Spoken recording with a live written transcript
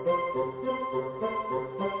Hey,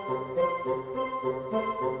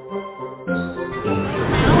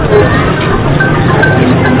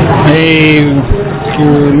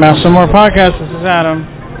 to Master More Podcast, this is Adam.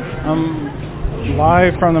 I'm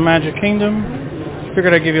live from the Magic Kingdom.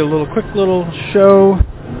 Figured I'd give you a quick little show,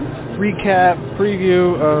 recap,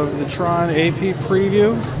 preview of the Tron AP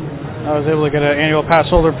preview. I was able to get an annual pass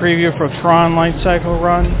holder preview for Tron Lightcycle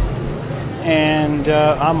run, and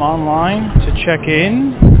I'm online to check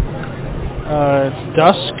in. It's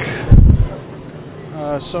dusk,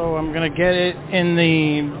 so I'm going to get it in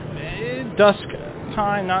the dusk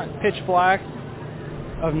time, not pitch black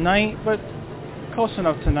of night, but close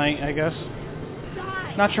enough to night, I guess.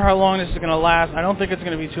 Not sure how long this is going to last. I don't think it's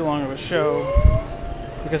going to be too long of a show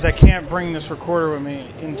because I can't bring this recorder with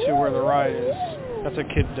me into where the ride is. That's a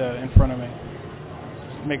kid in front of me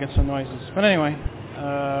making some noises. But anyway,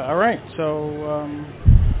 all right, so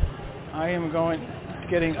I am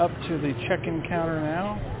getting up to the check-in counter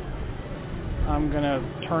now. I'm going to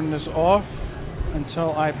turn this off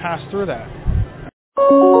until I pass through that.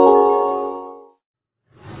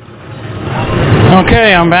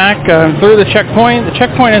 Okay, I'm back through the checkpoint. The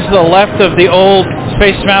checkpoint is to the left of the old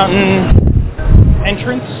Space Mountain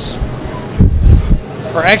entrance,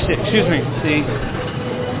 or exit, excuse me. See,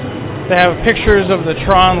 they have pictures of the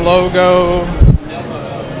Tron logo.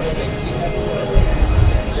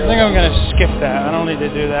 I think I'm going to skip that. I don't need to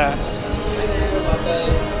do that.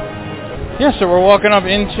 Yeah, so we're walking up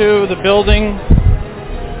into the building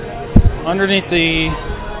underneath the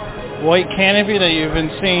white canopy that you've been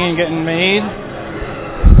seeing getting made.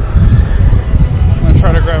 I'm going to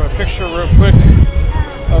try to grab a picture real quick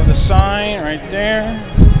of the sign right there.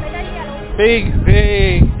 Big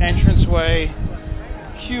entranceway.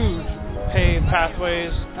 Huge paved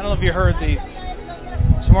pathways. I don't know if you heard the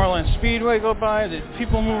Tomorrowland Speedway go by. The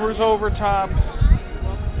people movers over top.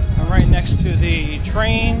 I'm right next to the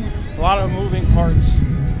train. A lot of moving parts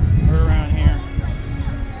right around here.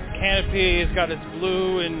 Canopy has got its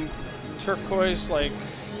blue and turquoise like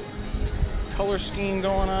color scheme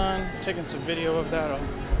going on. Taking some video of that. I'll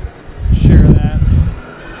share that.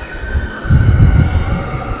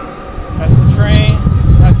 That's the train.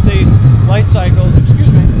 That's the Lightcycle. Excuse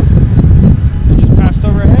me. I just passed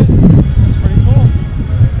overhead. That's pretty cool.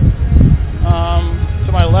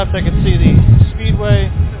 To my left, I can see the Speedway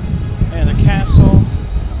and the castle.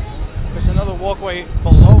 There's another walkway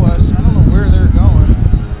below us. I don't know where they're going.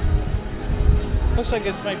 Looks like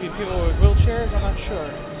it might be people with wheelchairs. I'm not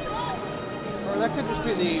sure. Or that could just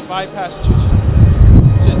be the bypass to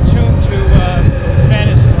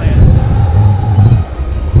Fantasyland.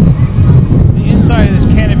 The inside of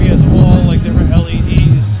this canopy is all like different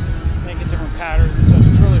LEDs, making different patterns and stuff.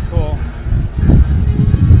 It's really cool.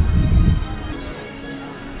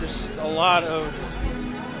 Just a lot of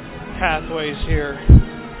pathways here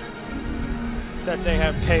that they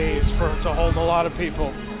have paved to hold a lot of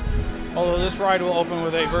people. Although this ride will open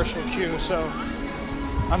with a virtual queue, so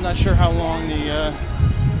I'm not sure how long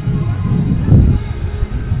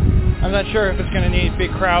I'm not sure if it's going to need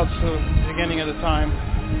big crowds to the beginning of the time.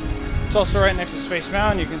 It's also right next to Space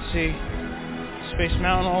Mountain. You can see Space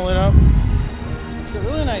Mountain all lit up. It's got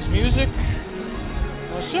really nice music.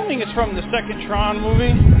 I'm assuming it's from the second Tron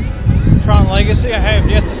movie, Tron Legacy. I have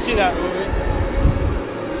yet to see that movie.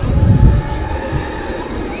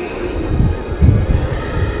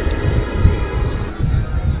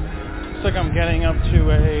 Looks like I'm getting up to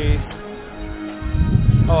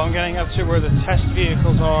where the test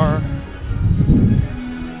vehicles are.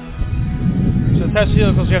 So the test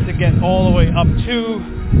vehicles, you have to get all the way up to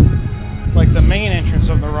like the main entrance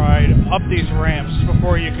of the ride, up these ramps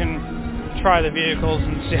before you can try the vehicles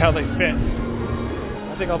and see how they fit.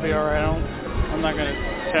 I think I'll be alright. I'm not going to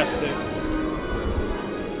test it.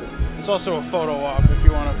 It's also a photo op if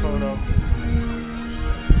you want a photo.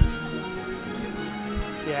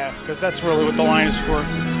 Yeah, because that's really what the line is for.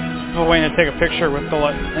 People waiting to take a picture with the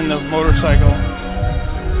motorcycle.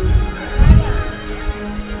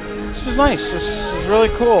 This is nice. This is really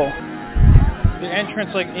cool. The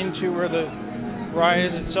entrance into where the ride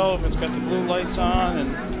is itself, it's got the blue lights on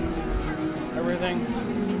and everything.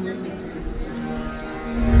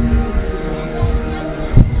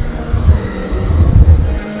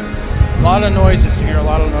 A lot of noises here, a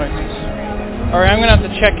lot of noises. Alright, I'm going to have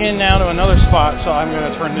to check in now to another spot, so I'm going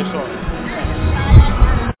to turn this off.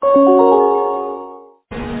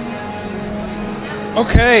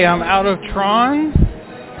 Okay, I'm out of Tron.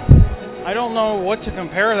 I don't know what to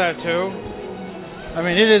compare that to. I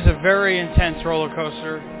mean, it is a very intense roller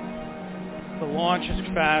coaster. The launch is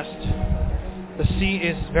fast. The seat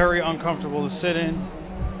is very uncomfortable to sit in.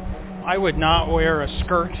 I would not wear a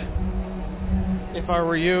skirt if I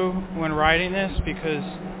were you when riding this, because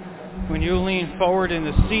when you lean forward in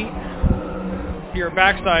the seat, your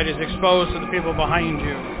backside is exposed to the people behind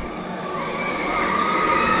you.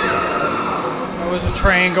 There was a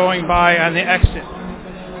train going by on the exit.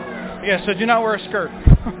 Yeah, so do not wear a skirt.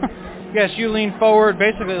 Yes, you lean forward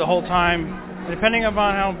basically the whole time. Depending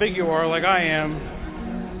upon how big you are, like I am,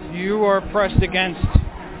 you are pressed against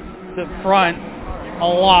the front a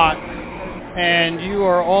lot, and you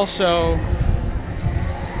are also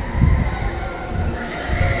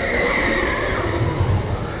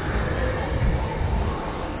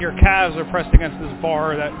your calves are pressed against this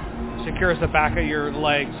bar that secures the back of your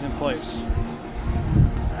legs in place.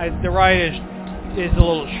 The ride is a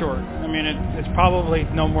little short. I mean, it's probably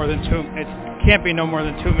no more than it can't be no more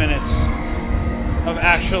than 2 minutes of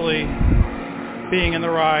actually being in the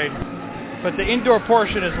ride. But the indoor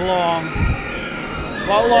portion is long, a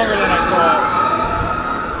lot longer than I thought.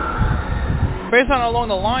 Based on how long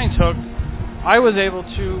the line took, I was able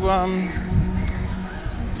to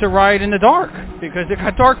ride in the dark, because it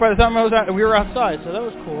got dark by the time we were outside, so that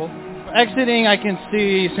was cool. Exiting, I can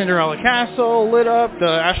see Cinderella Castle lit up, the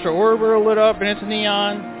Astro Orbiter lit up, and it's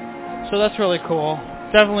neon, so that's really cool.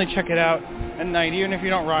 Definitely check it out at night, even if you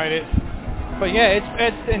don't ride it. But yeah,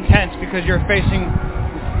 it's intense because you're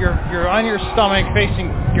on your stomach,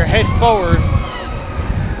 facing your head forward.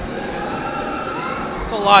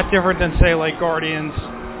 It's a lot different than, say, like Guardians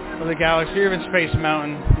of the Galaxy or even Space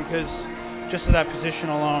Mountain, because just of that position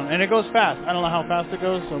alone. And it goes fast. I don't know how fast it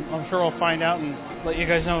goes, so I'm sure I'll find out and let you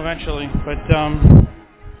guys know eventually. But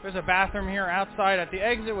there's a bathroom here outside at the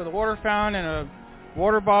exit with a water fountain and a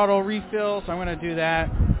water bottle refill, so I'm going to do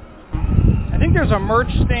that. I think there's a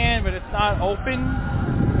merch stand, but it's not open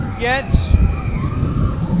yet.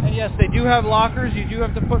 And yes, they do have lockers. You do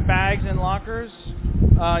have to put bags in lockers.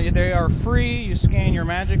 They are free. You scan your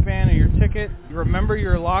Magic Band or your ticket. You remember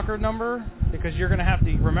your locker number, because you're going to have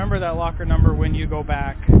to remember that locker number when you go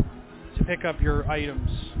back to pick up your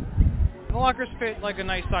items. The lockers fit like a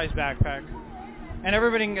nice sized backpack, and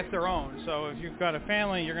everybody can get their own. So if you've got a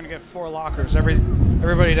family, you're going to get 4 lockers.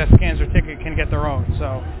 Everybody that scans their ticket can get their own.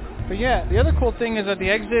 So, but yeah, the other cool thing is at the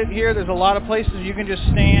exit here, there's a lot of places you can just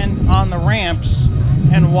stand on the ramps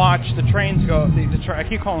and watch the trains go. I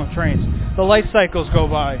keep calling them trains. The Lightcycles go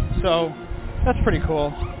by. So that's pretty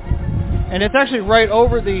cool. And it's actually right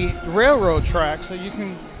over the railroad track, so you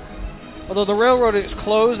can, although the railroad is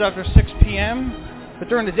closed after 6 p.m., but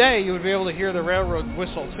during the day you would be able to hear the railroad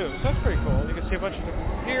whistle too. So that's pretty cool. You can see a bunch of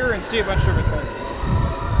different, hear and see a bunch of different things.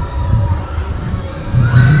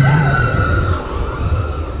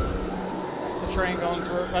 The train going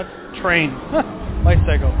through, that's train.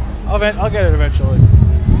 Lightcycle. I'll get it eventually.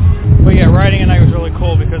 But yeah, riding at night was really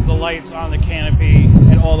cool because the lights on the canopy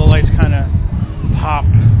and all the lights kind of pop,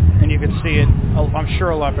 and you can see it, I'm sure,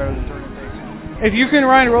 a lot better than during the day. If you can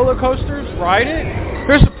ride roller coasters, ride it.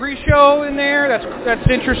 There's a pre-show in there that's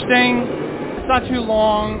interesting. It's not too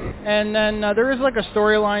long, and then there is like a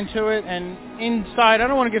storyline to it. And inside, I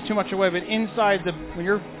don't want to give too much away, but inside when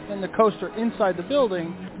you're in the coaster inside the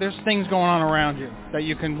building, there's things going on around you that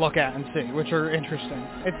you can look at and see, which are interesting.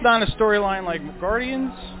 It's not a storyline like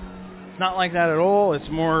Guardians. It's not like that at all. It's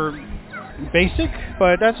more basic,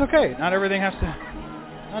 but that's okay. Not everything has to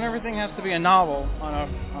be a novel on a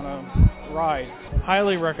ride.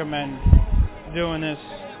 Highly recommend doing this.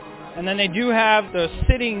 And then they do have the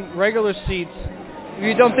sitting regular seats. If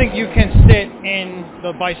you don't think you can sit in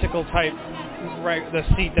the bicycle type, the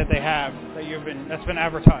seat that they have that's been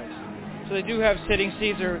advertised. So they do have sitting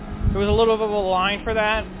seats. There was a little bit of a line for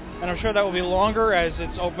that, and I'm sure that will be longer as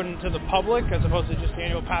it's open to the public as opposed to just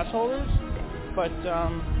annual pass holders. But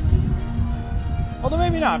although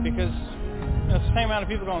maybe not, because it's the same amount of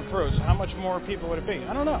people going through, so how much more people would it be?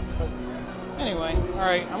 I don't know. But anyway, all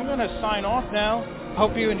right, I'm going to sign off now.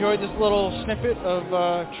 Hope you enjoyed this little snippet of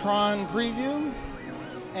Tron preview,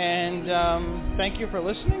 and thank you for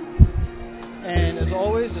listening. And as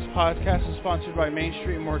always, this podcast is sponsored by Main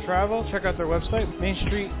Street and More Travel. Check out their website,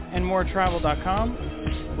 mainstreetandmoretravel.com.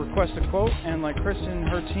 Request a quote, and like Chris and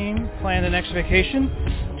her team, plan the next vacation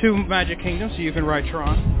to Magic Kingdom so you can ride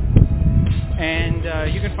Tron. And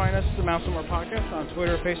you can find us, the Mouse and More Podcast, on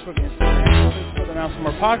Twitter, Facebook, and Instagram for the Mouse and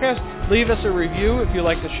More Podcast. Leave us a review if you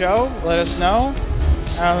like the show. Let us know.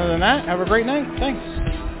 Other than that, have a great night. Thanks.